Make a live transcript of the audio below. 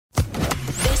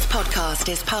podcast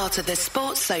is part of the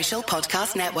Sports Social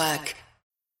Podcast Network.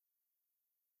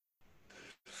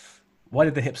 Why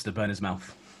did the hipster burn his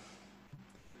mouth?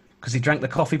 Because he drank the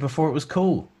coffee before it was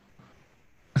cool.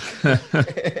 I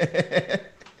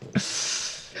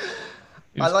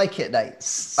like it, Nate.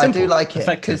 Simple, I do like it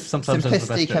effective. because Sometimes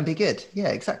simplicity can be good. Yeah,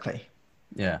 exactly.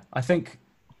 Yeah, I think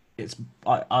it's.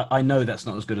 I know that's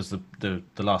not as good as the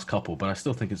last couple, but I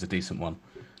still think it's a decent one.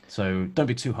 So don't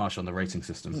be too harsh on the rating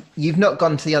system. You've not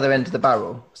gone to the other end of the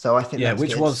barrel, so I think Yeah, that's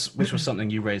which good. was something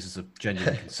you raised as a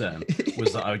genuine concern,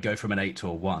 was that I would go from an 8 to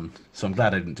a 1. So I'm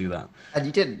glad I didn't do that. And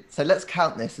you didn't. So let's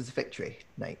count this as a victory,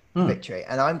 Nate. Victory.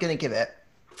 And I'm going to give it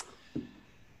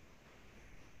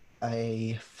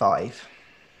a 5.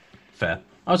 Fair.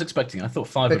 I was expecting. I thought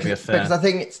 5 would be a fair. Because I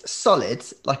think it's solid.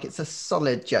 Like, it's a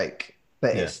solid joke,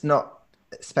 but it's not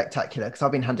spectacular. Because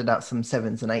I've been handing out some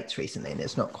 7s and 8s recently, and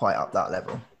it's not quite up that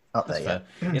level. Up there yet.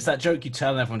 It's that joke you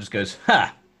tell and everyone just goes,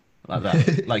 ha! Like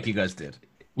that. Like you guys did.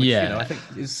 Which, yeah. You know, I think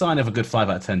is a sign of a good 5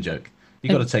 out of 10 joke.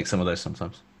 You've got to take some of those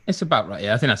sometimes. It's about right.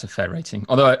 Yeah, I think that's a fair rating.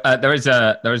 Although there is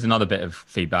another bit of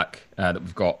feedback that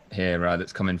we've got here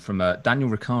that's coming from Daniel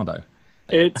Ricciardo.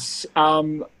 It's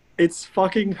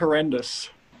fucking horrendous.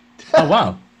 Oh,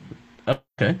 wow.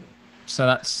 Okay. So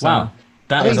that's wow.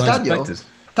 That is unexpected.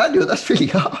 Daniel, that's really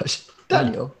harsh.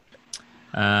 Daniel.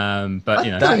 But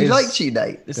you know, that he likes you,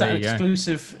 Nate. Is that an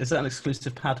exclusive? Is that an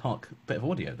exclusive ad hoc bit of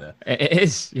audio there? It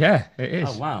is. Yeah, it is.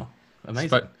 Oh wow,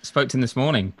 amazing. Spoke to him this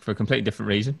morning for a completely different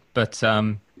reason, but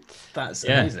that's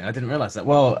amazing. I didn't realise that.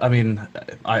 Well, I mean,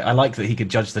 I like that he could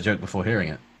judge the joke before hearing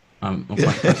it. I'm quite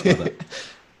impressed with that.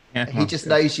 Yeah, he just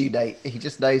knows you, Nate. He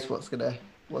just knows what's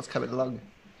coming along.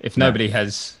 If nobody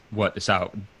has worked this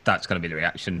out, that's going to be the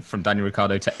reaction from Daniel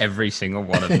Ricciardo to every single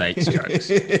one of Nate's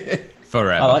jokes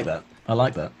forever. I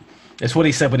like that. It's what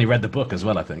he said when he read the book as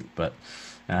well, I think. But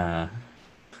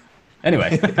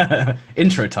anyway,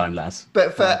 intro time, lads.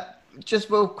 But for just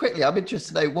real quickly, I'm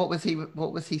interested to know what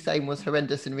was he saying was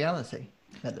horrendous in reality?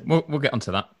 We'll get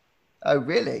onto that. Oh,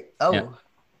 really? Oh, yeah.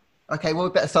 Okay. Well,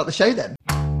 we better start the show then.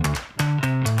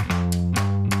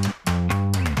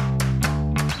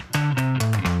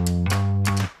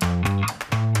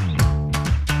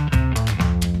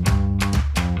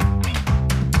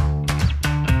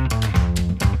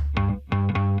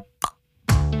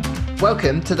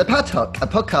 Welcome to The Paddock, a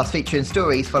podcast featuring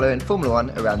stories following Formula One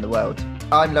around the world.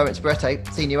 I'm Lawrence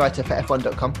Barretto, senior writer for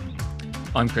F1.com.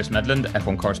 I'm Chris Medland,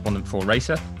 F1 correspondent for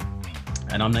Racer.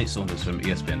 And I'm Nate Saunders from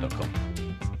ESPN.com.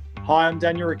 Hi, I'm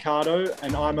Daniel Ricciardo,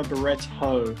 and I'm a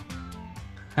Barretto.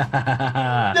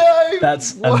 No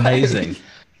That's way. amazing.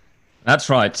 That's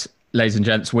right, ladies and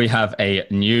gents. We have a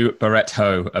new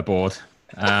Barretto aboard.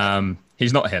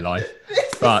 He's not here live,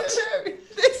 but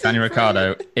Daniel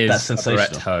Ricciardo is That's a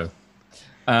sensational. Barretto.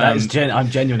 I'm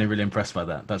genuinely really impressed by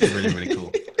that. That's really, really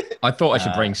cool. I thought I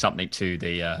should bring something to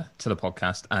the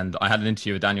podcast, and I had an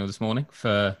interview with Daniel this morning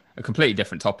for a completely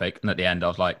different topic. And at the end, I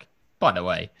was like, "By the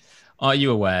way, are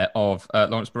you aware of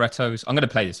Lawrence Barretto's?" I'm going to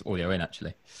play this audio in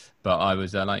actually, but I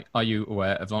was like, "Are you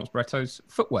aware of Lawrence Barretto's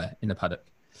footwear in the paddock?"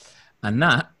 And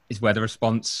that is where the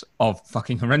response of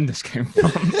 "fucking horrendous" came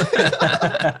from.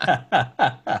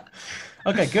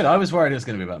 Okay, good. I was worried it was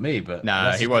going to be about me, but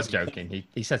no, he was joking.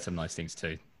 He said some nice things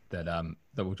too that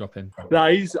we'll drop in. No,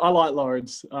 I like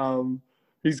Lawrence.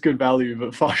 He's good value,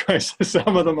 but fuck,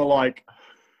 some of them are like,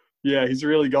 yeah, he's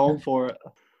really going for it.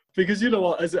 Because you know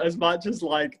what, as much as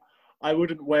like I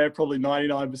wouldn't wear probably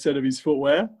 99% of his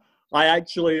footwear, I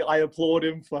applaud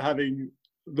him for having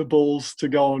the balls to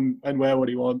go and wear what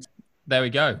he wants. There we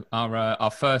go.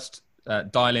 Our first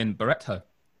dial-in Barretto.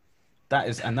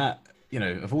 You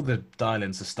know, of all the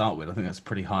dial-ins to start with, I think that's a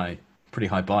pretty high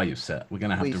bar you've set. We're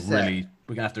gonna have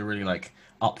to really like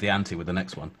up the ante with the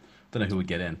next one. Don't know who would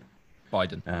get in.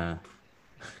 Biden.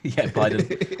 Yeah,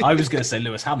 Biden. I was going to say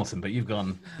Lewis Hamilton, but you've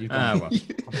gone.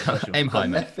 Aim high,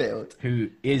 mate. Left field. Who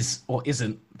is or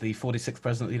isn't the 46th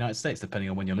president of the United States, depending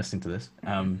on when you're listening to this.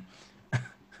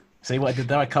 See what I did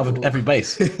there? I covered every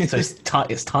base, so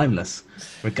it's timeless,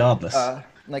 regardless.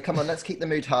 No, come on, let's keep the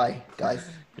mood high, guys.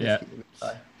 Yeah. Keep the mood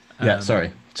high. Yeah,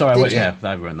 sorry. I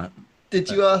ruined that. Did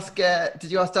you ask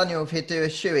Daniel if he'd do a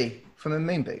shoey from a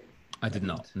moon boot? I did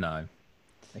not. No.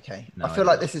 Okay. No, I feel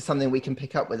like this is something we can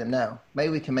pick up with him now. Maybe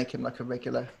we can make him like a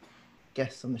regular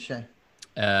guest on the show.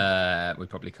 We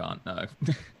probably can't. No.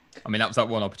 I mean, that was that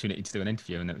one opportunity to do an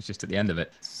interview, and it was just at the end of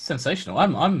it. Sensational.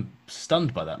 I'm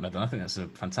stunned by that, Medlin. I think that's a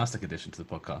fantastic addition to the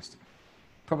podcast.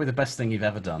 Probably the best thing you've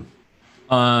ever done.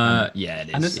 Yeah,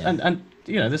 it is. And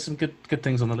you know, there's some good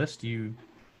things on the list. You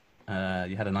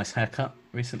had a nice haircut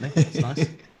recently. That's nice.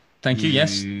 Thank you.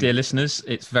 Yes, dear listeners,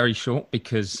 it's very short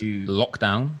because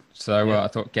lockdown. So I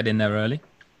thought get in there early.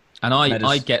 And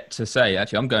I get to say,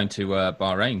 actually, I'm going to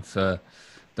Bahrain for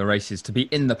the races to be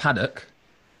in the paddock.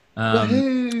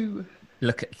 Woohoo!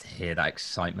 Hear that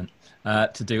excitement.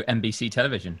 To do NBC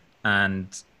television.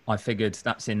 And I figured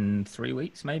that's in 3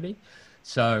 weeks, maybe.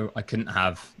 So I couldn't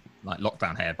have like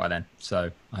lockdown hair by then.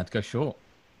 So I had to go short.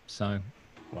 So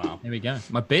wow, here we go.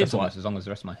 My beard's almost as long as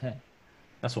the rest of my hair.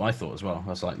 That's what I thought as well. I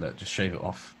was like, look, just shave it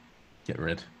off, get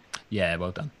rid. Yeah,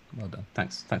 well done. Well done.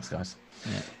 Thanks, guys.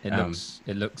 Yeah,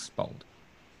 it looks bold.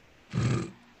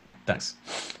 Thanks.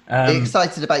 Are you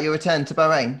excited about your return to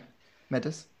Bahrain,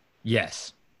 Meadows?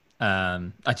 Yes.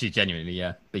 Actually, genuinely,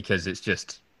 yeah, because it's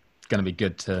just going to be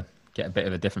good to get a bit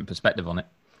of a different perspective on it.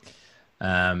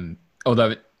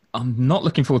 Although I'm not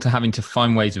looking forward to having to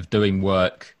find ways of doing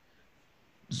work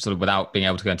sort of without being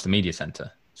able to go into the media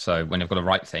centre. So when I've got to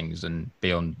write things and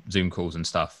be on Zoom calls and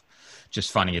stuff,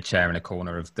 just finding a chair in a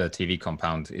corner of the TV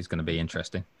compound is going to be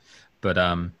interesting. But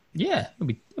yeah,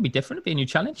 it'll be different. It'll be a new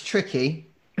challenge. Tricky.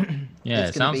 Yeah,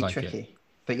 it's it going sounds to be like tricky, it.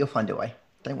 but you'll find a way.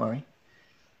 Don't worry.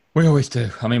 We always do.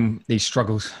 I mean, these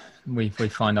struggles, we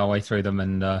find our way through them,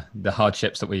 and the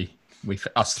hardships that we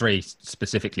us three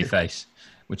specifically face,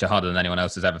 which are harder than anyone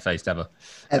else has ever faced ever.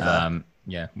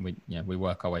 We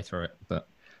work our way through it. But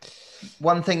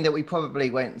one thing that we probably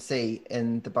won't see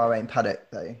in the Bahrain paddock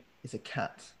though is a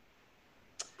cat.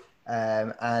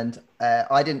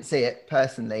 I didn't see it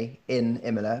personally in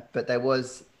Imola, but there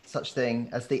was such thing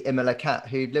as the Imola cat,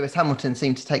 who Lewis Hamilton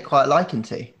seemed to take quite a liking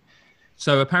to.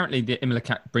 So apparently the Imola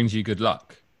cat brings you good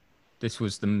luck. This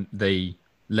was the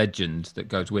legend that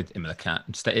goes with Imola cat.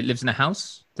 It lives in a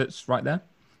house that's right there.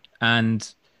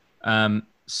 And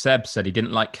Seb said he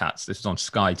didn't like cats. This was on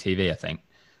Sky TV, I think.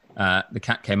 The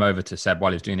cat came over to Seb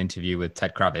while he was doing an interview with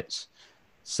Ted Kravitz.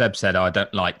 Seb said, I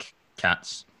don't like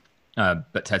cats.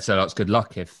 But Ted said, it's good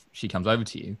luck if she comes over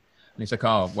to you. And he's like,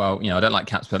 I don't like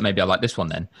cats, but maybe I like this one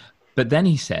then. But then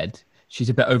he said, she's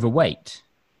a bit overweight.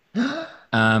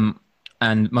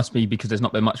 And must be because there's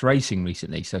not been much racing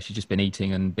recently. So she's just been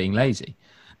eating and being lazy.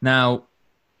 Now,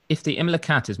 if the Imola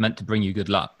cat is meant to bring you good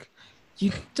luck,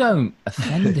 you don't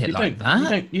offend it like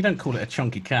that. You don't call it a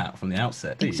chunky cat from the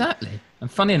outset, do you? Exactly.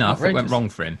 And funny enough, it went wrong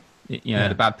for him.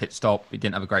 The bad pit stop. He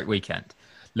didn't have a great weekend.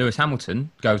 Lewis Hamilton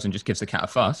goes and just gives the cat a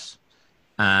fuss,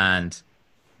 and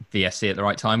VSC at the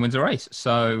right time wins a race.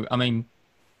 So, I mean,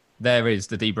 there is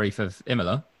the debrief of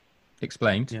Imola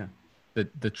explained. Yeah.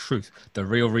 The truth, the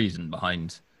real reason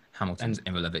behind Hamilton's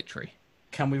Imola victory.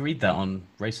 Can we read that on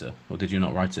Racer, or did you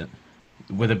not write it?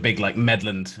 With a big like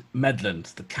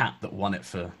Medland, the cat that won it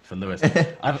for Lewis.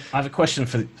 I have a question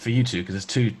for you two, because there's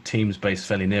two teams based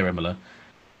fairly near Imola.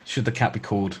 Should the cat be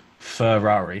called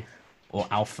Ferrari or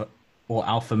Alfa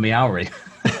Meowri?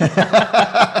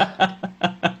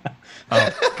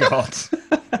 Oh God!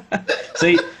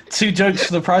 See, 2 jokes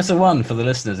for the price of 1 for the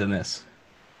listeners in this.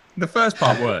 The first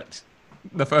part worked.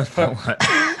 Alfa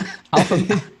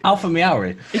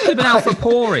Meowri. It could have been Alpha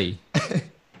Pori.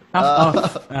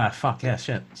 Fuck yeah,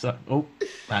 shit. So,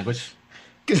 language.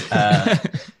 It's all right.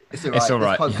 It's all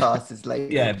right. This podcast is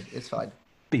late. Yeah, it's fine.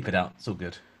 Beep it out. It's all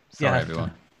good. Sorry,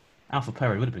 everyone. Alpha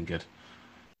Perry would have been good.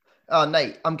 Oh,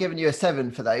 Nate, I'm giving you a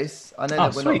 7 for those. I know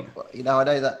that we're sweet. not. I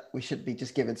know that we shouldn't be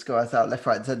just giving scores out left,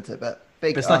 right, and centre, but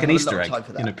big. But it's like an Easter egg.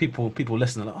 People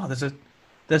listen and like,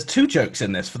 there's 2 jokes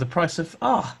in this for the price of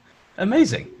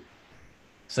amazing.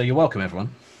 So you're welcome, everyone.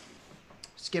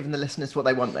 Just giving the listeners what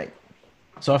they want, Nate.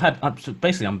 So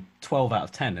I'm 12 out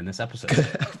of 10 in this episode.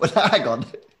 Well, hang on.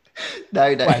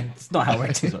 No. Well, it's not how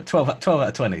ratings work. 12 out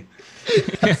of 20.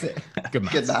 That's it. Good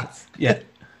maths. Good maths. Yeah.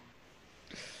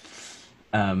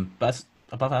 But that's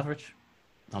above average.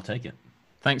 I'll take it.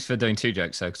 Thanks for doing 2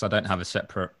 jokes, though, because I don't have a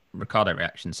separate Ricciardo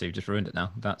reaction, so you've just ruined it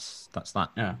now. That's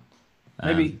that. Yeah.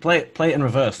 Maybe play it in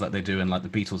reverse like they do in like the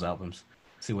Beatles albums.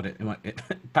 See what it might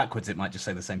backwards. It might just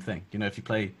say the same thing. If you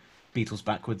play Beatles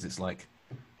backwards, it's like,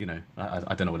 I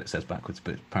don't know what it says backwards,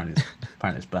 but apparently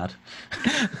it's bad.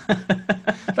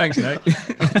 Thanks, Nate.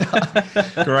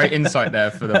 Great insight there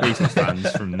for the Beatles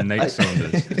fans from Nate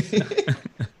Saunders.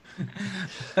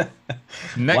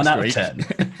 Next 1 out of week, 10.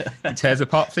 he tears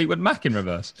apart Fleetwood Mac in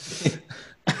reverse.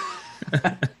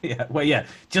 Yeah.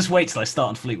 Just wait till I start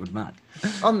on Fleetwood Mac.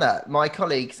 On that, my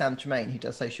colleague Sam Tremaine, who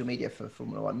does social media for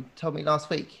Formula One, told me last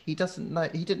week he didn't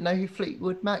know who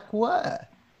Fleetwood Mac were.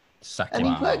 Sacking.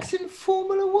 And he works in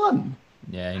Formula One.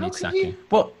 Yeah, he needs sacking.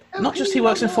 Well, not just he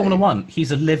works in Formula One,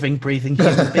 he's a living, breathing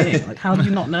human being. Like, how do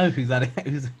you not know who that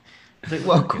is?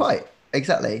 Well, quite.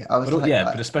 Exactly. I was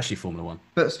but especially Formula One.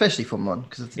 But especially Formula One,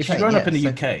 because if you've grown up in the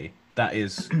UK, that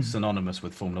is synonymous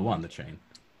with Formula One, the chain.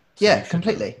 So Yeah, you should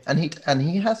completely. And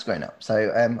he has grown up.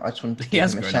 So I just wanted to He give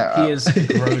has him a grown shout up. out. He is a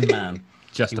grown man.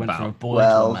 Just He went from a about. boy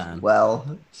to a man.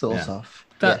 Sort Yeah. of.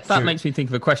 That Yes. that makes me think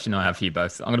of a question I have for you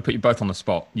both. I'm going to put you both on the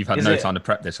spot. You've had Is no it- time to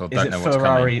prep this or Is don't it know what's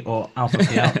Ferrari coming. or Alfa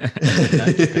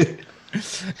Fiat?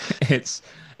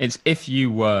 It's if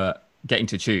you were getting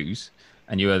to choose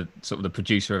and you were sort of the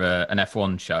producer of an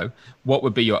F1 show, what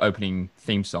would be your opening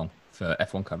theme song for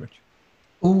F1 coverage?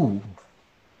 Ooh.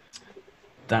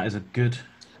 That is a good.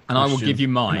 And I will question, give you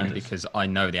mine Fernandez. because I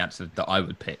know the answer that I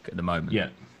would pick at the moment. Yeah.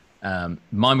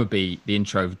 Mine would be the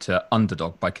intro to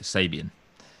Underdog by Kasabian,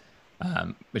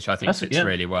 which I think That's- fits yeah.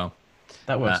 really well.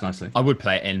 That works nicely. I would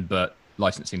play it in, but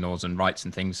licensing laws and rights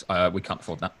and things, we can't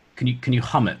afford that. Can you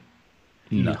hum it?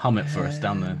 Can you No. hum it for us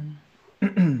down there?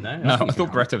 No, No, I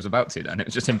thought Bretto was about to then. It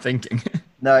was just him thinking.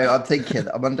 No, I'm thinking.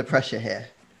 I'm under pressure here.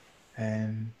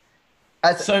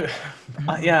 As So,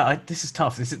 this is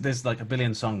tough. There's like a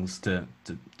billion songs to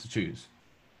choose.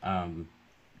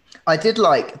 I did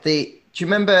like the. Do you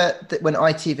remember that when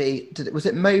ITV did it? Was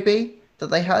it Moby that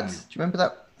they had? Do you remember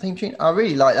that theme tune? I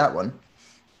really like that one.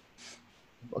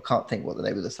 I can't think what the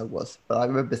name of the song was, but I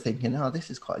remember thinking, "Oh, this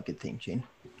is quite a good theme tune."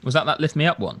 Was that Lift Me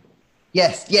Up one?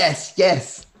 Yes.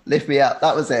 Lift me up.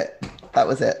 That was it.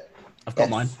 I've got Yes.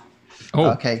 mine.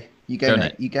 Oh, Okay, you go, Go,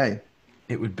 Nate. Nate. You go.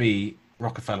 It would be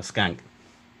Rockefeller Skank,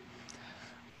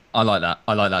 I like that.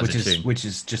 I like that which as a is tune. which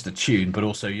is just a tune, but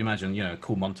also you imagine a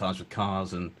cool montage with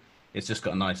cars, and it's just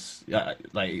got a nice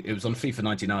like it was on FIFA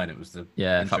 99. It was the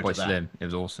Yeah, intro Fatboy to that. Slim. It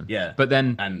was awesome. Yeah, But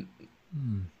then, and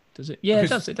does it? Yeah,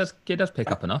 Because- it does. It does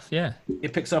pick up enough. Yeah.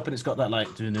 it picks up and it's got that like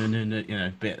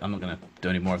bit. I'm not gonna do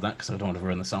any more of that because I don't want to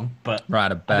ruin the song. But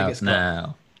Right about it's got-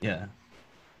 now. yeah,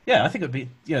 I think it'd be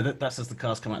that's as the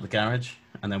cars come out of the garage,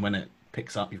 and then when it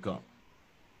picks up, you've got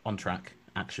on track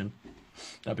action.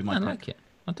 That'd be my I pick. like it.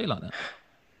 I do like that.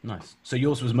 Nice. So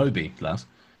yours was Moby, Laz.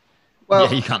 Well,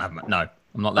 Yeah, you can't have. No,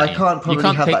 I'm not I letting can't you. probably You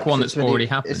can't have pick that 'cause one it's that's already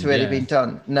happened. It's already yeah. been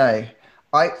done. No,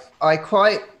 I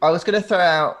was going to throw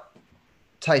out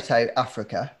Toto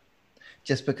Africa,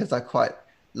 just because I quite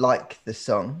like the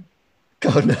song.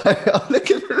 God no, I'm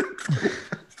looking for.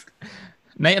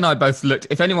 Nate and I both looked.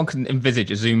 If anyone can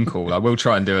envisage a Zoom call, I will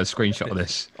try and do a screenshot of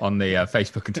this on the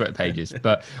Facebook and Twitter pages.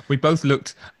 But we both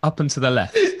looked up and to the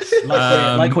left.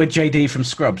 Like with JD from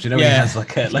Scrubs, when he yeah. has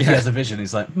he has a vision.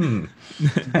 He's like,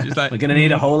 Just like, we're gonna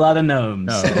need a whole lot of gnomes.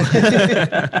 no.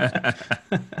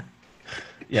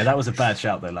 Yeah, that was a bad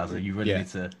shout though, Lazar. You really Yeah. need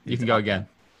to. You can go again.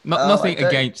 Oh, Nothing I don't-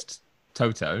 against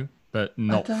Toto, but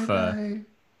not I don't for. know.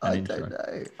 I intro. don't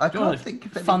know. I you want can't think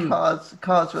of any fun-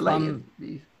 cars related.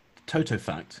 Toto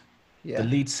fact: Yeah. the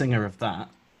lead singer of that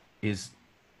is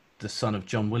the son of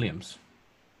John Williams,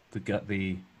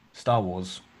 the Star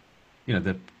Wars,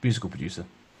 the musical producer.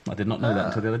 I did not know that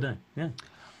until the other day. Yeah.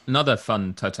 Another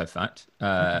fun Toto fact,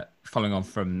 following on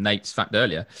from Nate's fact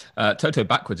earlier, Toto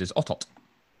backwards is Otot.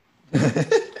 I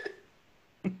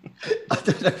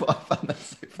don't know why I found that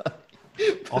so funny.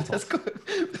 But that's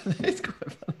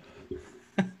quite funny.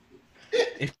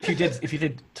 If you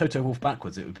did Toto Wolf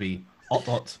backwards, it would be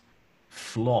Ot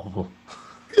Flor.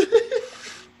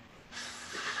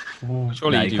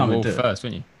 Surely No, you do can't Wolf do it. first,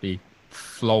 wouldn't you? Be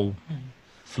Flow.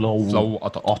 Flol Flol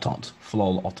Otot. Otot.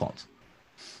 Flol Otot.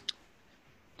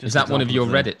 Is that one of your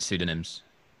example Reddit pseudonyms?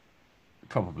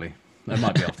 Probably. It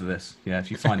might be after this. Yeah,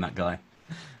 if you find that guy,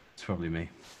 it's probably me.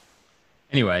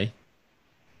 Anyway,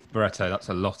 Barretto, that's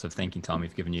a lot of thinking time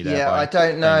we've given you there. Yeah, by I don't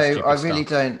saying know. stupid I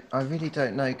really stuff.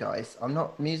 don't know, guys.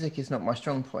 Music is not my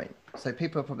strong point. So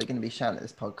people are probably going to be shouting at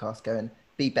this podcast going,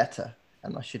 be better.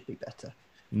 And I should be better.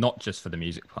 Not just for the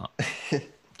music part,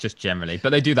 just generally. But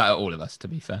they do that at all of us, to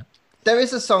be fair. There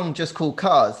is a song just called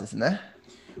Cars, isn't there?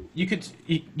 You could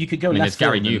go I mean, left there's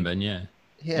Gary field and- Newman, yeah.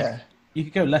 Yeah. You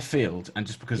could go left field, and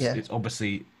just because Yeah. it's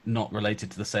obviously not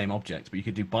related to the same object, but you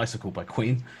could do "Bicycle" by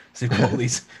Queen. So you've got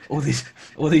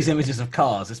all these images of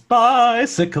cars. It's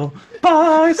bicycle.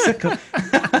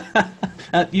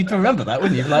 You'd remember that,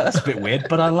 wouldn't you? Like, that's a bit weird,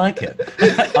 but I like it.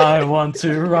 I want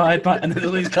to ride by, and then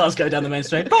all these cars go down the main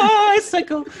street.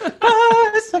 Bicycle.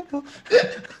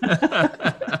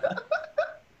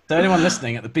 So anyone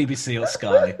listening at the BBC or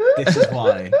Sky, this is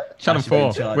why. Channel I should be in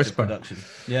 4, charge of Whisper. production.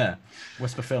 Yeah,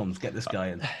 Whisper Films, get this guy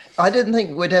in. I didn't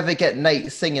think we'd ever get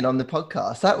Nate singing on the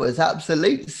podcast. That was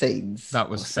absolute scenes. That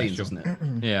was Scenes, special.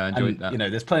 wasn't it? Yeah, I enjoyed And,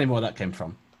 that. there's plenty more that came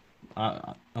from.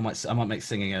 I might make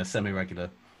singing a semi-regular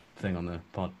thing on the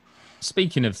pod.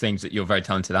 Speaking of things that you're very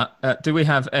talented at, do we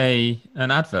have an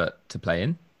advert to play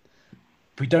in?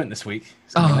 We don't this week.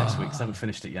 It's going to be next week 'cause I haven't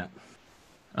finished it yet.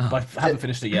 But I haven't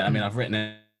finished it yet. I mean, I've written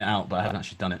it out, but I haven't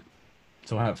actually done it.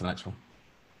 So I'll have it for the next one.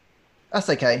 That's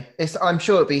okay. I'm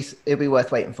sure it'll be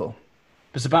worth waiting for.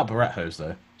 It's about Barrettos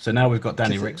though. So now we've got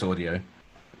Danny Is it? Rick's audio.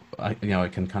 I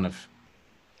can kind of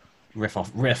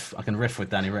riff. I can riff with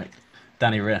Danny Rick.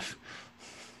 Danny Riff.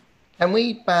 Can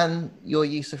we ban your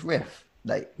use of riff,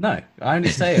 Nate? No, I only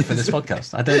say it for this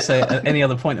podcast. I don't say it at any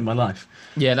other point in my life.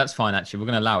 Yeah, that's fine. Actually, we're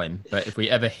going to allow him. But if we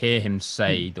ever hear him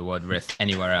say the word riff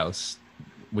anywhere else,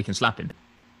 we can slap him.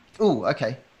 Oh,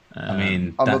 okay. I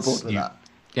mean, I'm on that's board with that.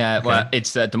 Yeah, Okay. well,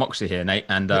 it's democracy here, Nate,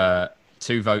 and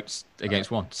 2 votes against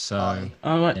 1. So Aye.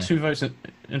 Oh, right, Yeah. 2 votes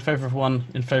in favour of 1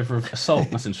 in favour of assault.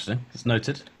 That's interesting. It's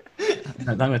noted.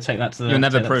 I'm going to take that to the. you'll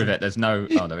never take that prove to- it. There's no.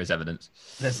 Oh, there is evidence.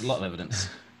 There's a lot of evidence.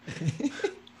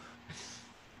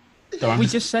 So I'm We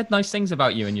just- just said nice things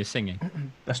about you and your singing.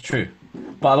 That's true.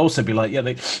 But I'll also be like, yeah,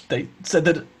 they said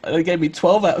that they gave me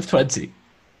 12 out of 20.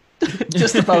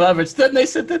 Just above average. Then they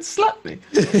said they'd slap me.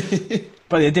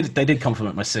 But they did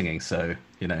compliment my singing, so,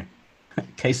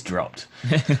 case dropped.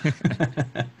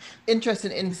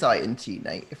 Interesting insight into you,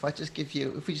 Nate. If we just give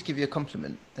you a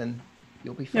compliment, then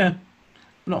you'll be fine. Yeah.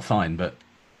 Not fine, but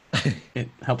it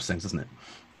helps things, doesn't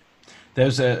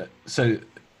it? So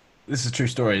this is a true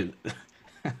story.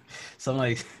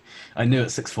 Someone I knew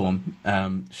at sixth form,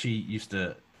 she used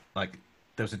to, there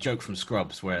was a joke from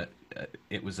Scrubs where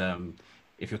it was,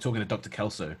 if you're talking to Dr.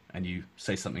 Kelso and you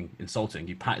say something insulting,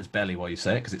 you pat his belly while you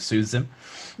say it because it soothes him.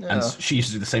 And Yeah. she used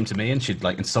to do the same to me, and she'd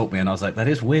insult me, and I was like, that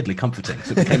is weirdly comforting.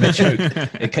 So it became a joke.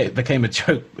 It became a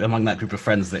joke among that group of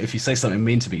friends that if you say something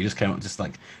mean to me, you just came up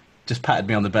just patted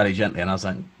me on the belly gently, and I was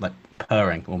like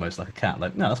purring almost like a cat.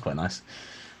 Like, no, that's quite nice.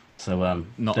 So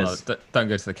Don't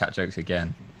go to the cat jokes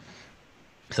again.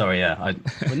 sorry, yeah.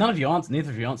 Well, neither of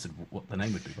you answered what the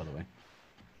name would be, by the way.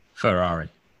 Ferrari.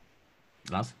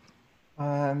 Laz?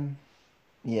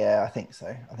 Yeah, I think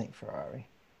so. I think Ferrari.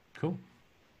 Cool.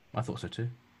 I thought so too.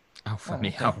 Alpha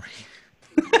okay. Mihauri.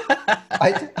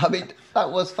 I mean,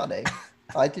 that was funny.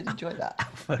 I did enjoy that.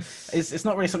 It's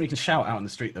not really something you can shout out in the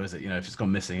street, though, is it? If it's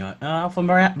gone missing, you're like, oh, Alpha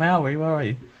Maori, where are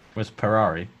you? Whereas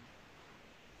Ferrari,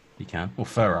 you can. Or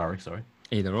Ferrari, sorry.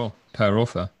 Either or. Per or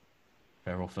fur.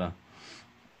 Fer or fur.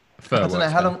 Fur I don't know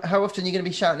works how better. how often are you going to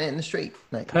be shouting it in the street,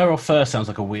 Nate? Purr or fur sounds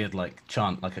like a weird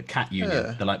chant, like a cat union.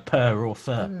 Purr. They're like purr or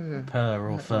fur, purr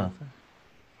or fur.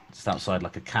 Just outside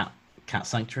like a cat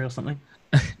sanctuary or something.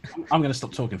 I'm going to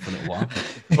stop talking for a little while.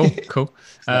 Cool.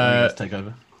 Let's take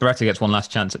over. Beretta gets one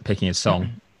last chance at picking his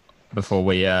song before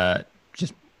we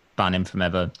just ban him from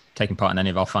ever taking part in any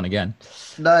of our fun again.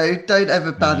 No, don't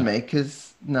ever ban me,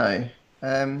 because no.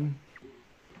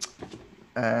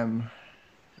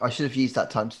 I should have used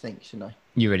that time to think, shouldn't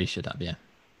You really should have, yeah.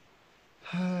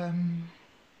 I?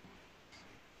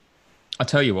 I'll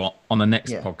tell you what, on the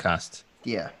next Yeah. podcast,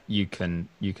 Yeah. you can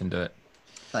do it.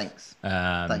 Thanks.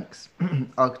 Thanks. Thanks.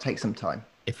 I'll take some time.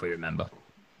 If we remember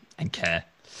and care.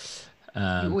 You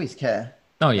always care.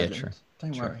 Oh yeah, Roland. true.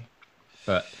 Don't True. worry.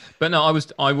 But no,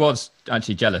 I was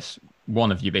actually jealous.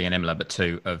 1 of you being an Imola, but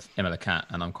 2 of Imola Cat,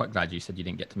 and I'm quite glad you said you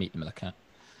didn't get to meet Imola Cat.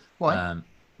 Why?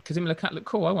 Because Imola Cat looked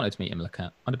cool. I wanted to meet Imola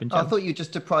Cat. I'd have been Oh, I jealous. thought you were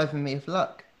just depriving me of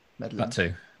luck, Medlin.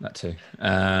 That too.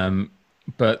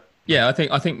 But yeah, I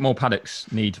think more paddocks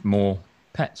need more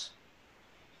pets.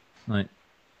 Like,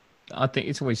 I think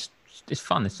it's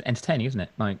fun. It's entertaining, isn't it?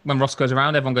 Like when Roscoe's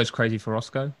around, everyone goes crazy for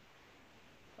Roscoe.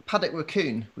 A paddock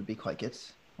raccoon would be quite good.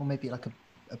 Or maybe like a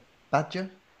badger.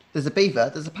 There's a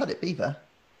beaver. There's a paddock beaver.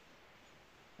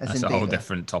 As That's in a whole beaver.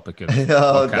 different topic of Oh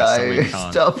podcast that we no,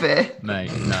 can't. stop it.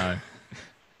 Mate, no.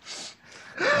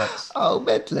 Oh,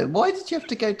 Medlin, why did you have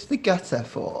to go to the gutter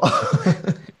for?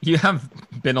 You have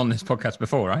been on this podcast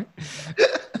before, right?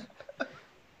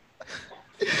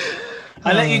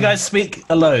 I let you guys speak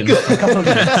alone for a couple of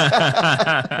minutes.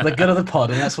 For the good of the pod,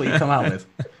 and that's what you come out with.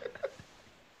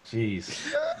 Jeez.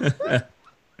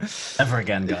 Never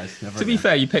again, guys. Never To be again.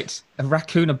 fair, you picked a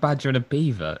raccoon, a badger, and a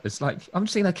beaver. It's like I'm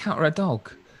seeing a cat or a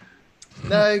dog.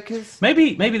 No, because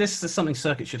Maybe this is something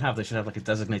Circuit should have. They should have like a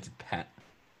designated pet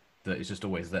that is just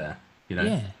always there.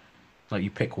 Yeah. Like you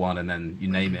pick one and then you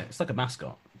name it. It's like a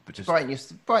mascot, but just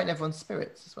brighten everyone's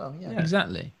spirits as well. Yeah.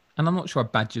 Exactly. And I'm not sure a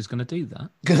badger's going to do that.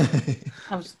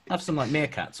 have some like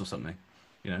meerkats or something.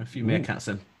 A few meerkats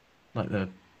in, like the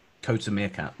Kota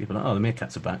meerkat. People are like, oh, the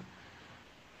meerkats are back.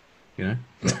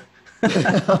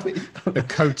 The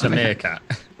Kota meerkat.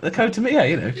 The Kota,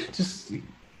 yeah, just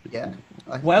Yeah.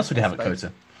 what else would you have at suppose.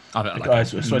 Kota? I bet, I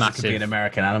suppose it could be an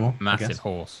American animal. I massive guess.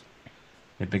 horse.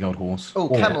 A big old horse. Oh,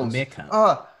 Or camels. A meerkat.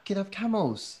 Oh, could have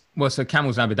camels. Well, so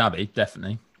camels in Abu Dhabi,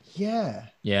 definitely. Yeah.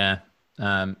 Yeah.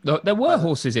 There were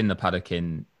horses in the paddock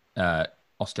in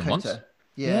Austin once. Kota.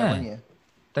 Yeah. Yeah, weren't you?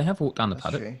 They have walked down the That's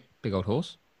paddock. true. Big old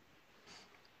horse.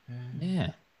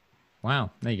 Yeah.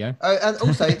 Wow, there you go. Oh, and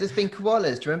also there's been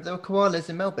koalas. Do you remember there were koalas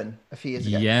in Melbourne a few years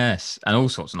ago? Yes, and all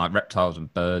sorts of like reptiles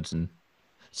and birds, and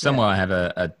somewhere I have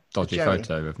a dodgy Jerry.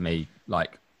 photo of me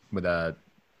like with a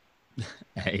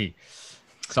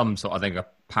some sort, I think a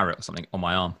parrot or something on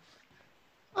my arm.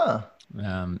 Oh.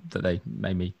 That they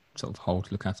made me sort of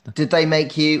hold, look after. Did they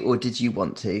make you, or did you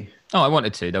want to? Oh, I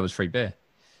wanted to. There was free beer.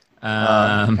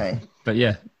 Okay. But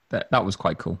yeah, that was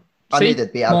quite cool. I knew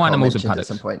there'd be alcohol mentioned at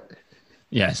some point.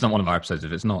 Yeah, it's not one of our episodes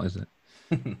if it's not, is it?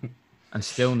 And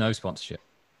still no sponsorship.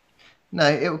 No,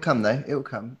 it will come though. It will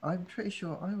come. I'm pretty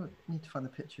sure I would need to find a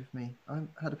picture of me. I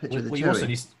had a picture of the What you also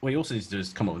need to do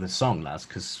is come up with a song, lads,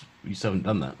 because you still haven't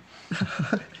done that.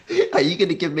 Are you going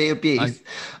to give me abuse?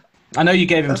 I know you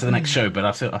gave him to the next show, but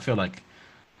I feel like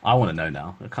I want to know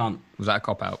now. I can't. Was that a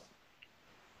cop out?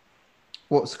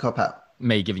 What's the cop out?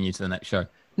 Me giving you to the next show.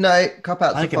 No, cop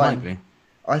outs I think are it fine. might be.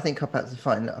 I think cop outs are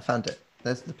fine. I found it.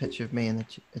 There's the picture of me and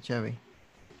a cherry.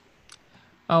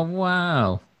 Oh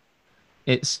wow!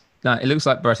 It looks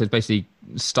like Brett has basically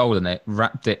stolen it,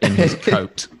 wrapped it in his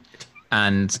coat,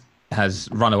 and has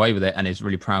run away with it, and is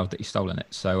really proud that he's stolen it.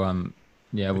 So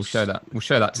yeah, we'll show that. We'll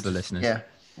show that to the listeners. Yeah,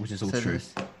 Which is all So true.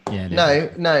 Yeah. it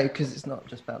is. no, because it's not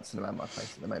just bouncing around my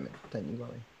place at the moment. Don't you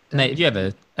worry. Nate, have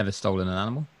you ever stolen an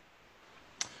animal?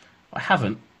 I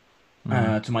haven't,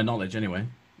 to my knowledge anyway.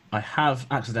 I have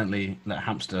accidentally let a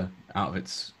hamster out of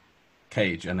its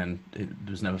cage and then it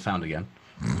was never found again.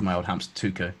 It was my old hamster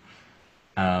Tuco.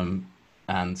 And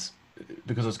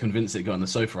because I was convinced it got on the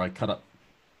sofa, I cut up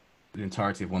the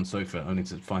entirety of one sofa only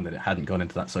to find that it hadn't gone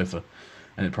into that sofa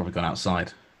and it had probably gone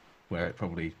outside where it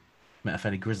probably met a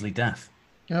fairly grisly death.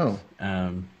 Oh.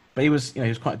 But he was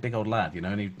quite a big old lad,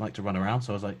 and he liked to run around.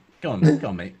 So I was like, go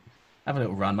on, mate. Have a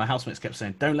little run. My housemates kept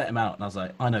saying, don't let him out. And I was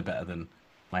like, I know better than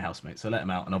my housemate. So let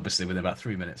him out. And obviously within about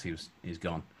 3 minutes, he's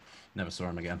gone. Never saw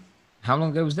him again. How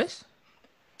long ago was this?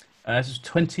 This was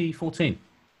 2014.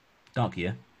 Dark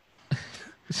year.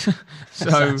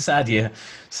 So sad year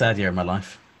in my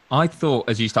life. I thought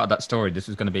as you started that story, this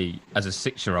was going to be as a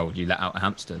 6-year-old you let out a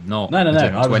hamster. No.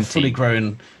 I was a fully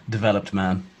grown, developed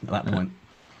man at that point.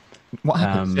 What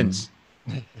happened since?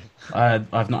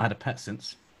 I've not had a pet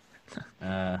since.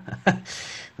 That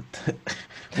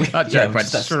joke went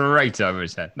straight over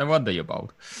his head. No wonder you're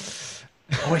bold.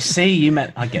 Oh, I see. You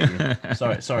meant. I get you.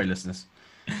 Sorry, listeners.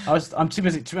 I'm too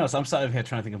busy. To be honest, I'm sat over here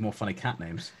trying to think of more funny cat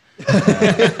names,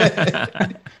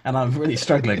 and I'm really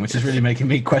struggling, which is really making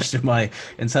me question my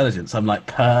intelligence. I'm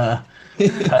like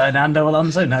Nando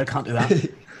Alonso. No, can't do that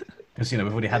because we've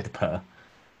already had the Per.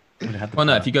 Well,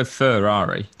 no, if you go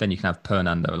Ferrari, then you can have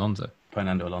Fernando Alonso.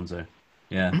 Fernando Alonso.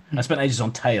 Yeah, I spent ages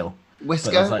on tail.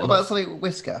 Whisker? Like, what about something with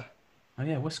Whisker? Oh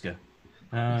yeah, Whisker.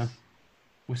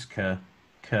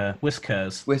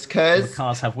 Whiskers. Whiskers? The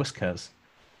cars have whiskers.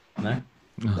 No?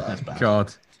 That's bad.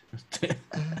 God.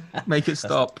 Make it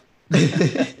stop.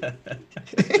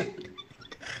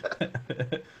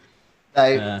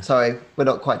 No, sorry, we're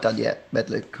not quite done yet.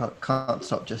 Medley can't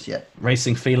stop just yet.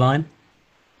 Racing feline?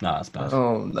 No, that's bad.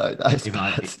 Oh no, that's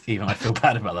bad. Even I feel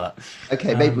bad about that.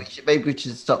 Okay, maybe we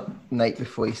should stop Nate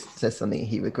before he says something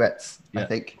he regrets. Yeah. I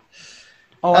think.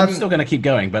 Oh, I'm still going to keep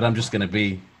going, but I'm just going to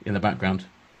be in the background.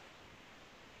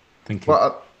 Thinking.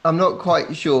 Well, I'm not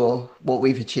quite sure what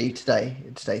we've achieved today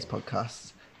in today's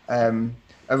podcast.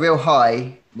 A real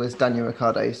high was Daniel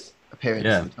Ricciardo's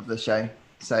appearance of the show.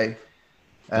 So,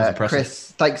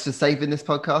 Chris, thanks for saving this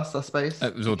podcast, I suppose.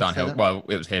 It was all downhill. Well,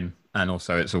 it was him. And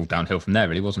also it's all downhill from there,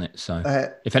 really, wasn't it? So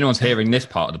if anyone's hearing this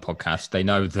part of the podcast, they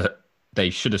know that they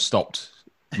should have stopped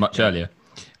much earlier.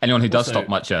 Anyone who does stop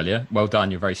much earlier, well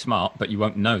done, you're very smart, but you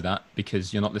won't know that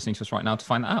because you're not listening to us right now to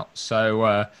find that out.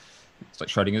 So it's like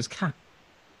Schrodinger's cat.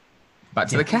 Back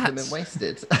to the cats. Been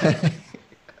wasted.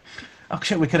 Oh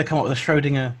shit, we could have come up with a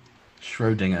Schrodinger.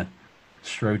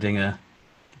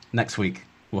 Next week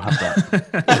we'll have that.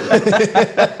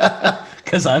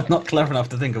 Because I'm not clever enough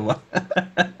to think of one.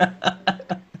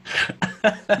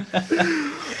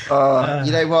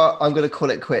 You know what? I'm going to call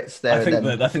it quits there.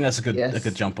 I think that's a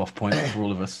good jump off point for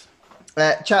all of us.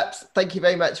 Chaps, thank you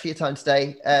very much for your time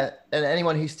today. And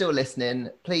anyone who's still listening,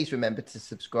 please remember to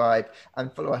subscribe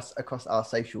and follow us across our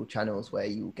social channels where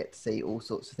you will get to see all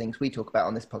sorts of things we talk about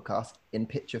on this podcast in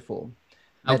picture form.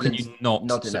 How can you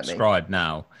not subscribe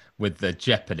now with the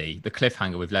jeopardy, the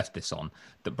cliffhanger we've left this on,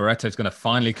 that Barretto's going to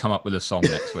finally come up with a song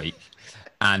next week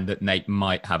and that Nate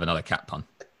might have another cat pun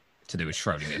to do with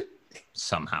Schrodinger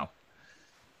somehow.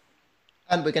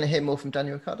 And we're going to hear more from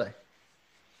Daniel Ricciardo,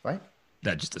 right?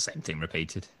 They're just the same thing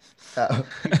repeated. Well,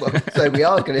 so we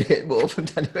are going to hear more from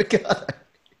Daniel Ricciardo.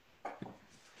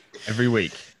 Every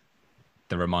week,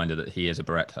 the reminder that he is a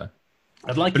Barretto.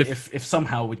 I'd like it if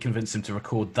somehow we convince him to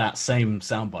record that same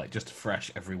soundbite just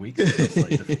fresh every week, which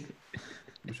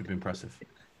would be impressive.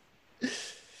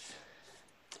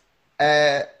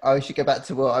 I should go back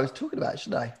to what I was talking about,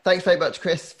 shouldn't I? Thanks very much,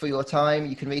 Chris, for your time.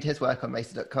 You can read his work on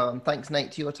racer.com. Thanks,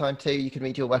 Nate, to your time too. You can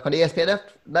read your work on ESPN.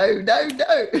 No.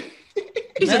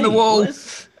 He's in the wall.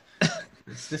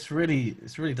 This really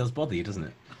does bother you, doesn't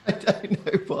it? I don't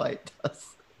know why it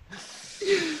does.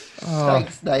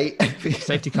 Thanks, Nate.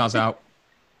 Safety car's out.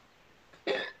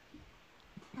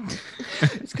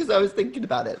 It's because I was thinking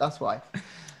about it. That's why.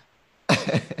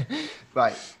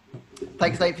 Right.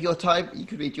 Thanks, Nate, for your time. You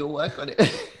can read your work on it.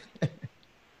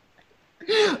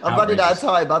 I'm running out of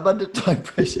time. I'm under time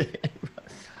pressure.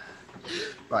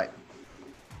 Right.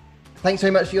 Thanks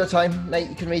very much for your time, Nate.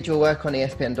 You can read your work on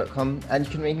ESPN.com and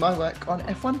you can read my work on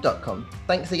F1.com.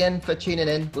 Thanks again for tuning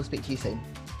in. We'll speak to you soon.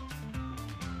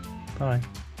 Bye.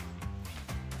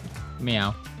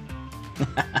 Meow.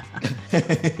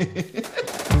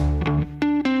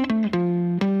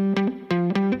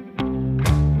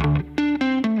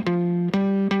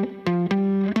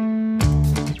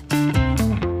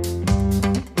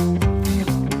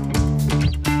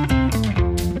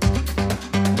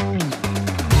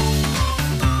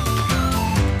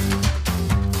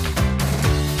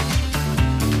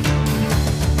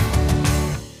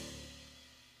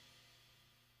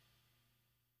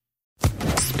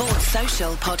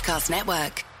 Podcast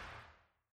Network.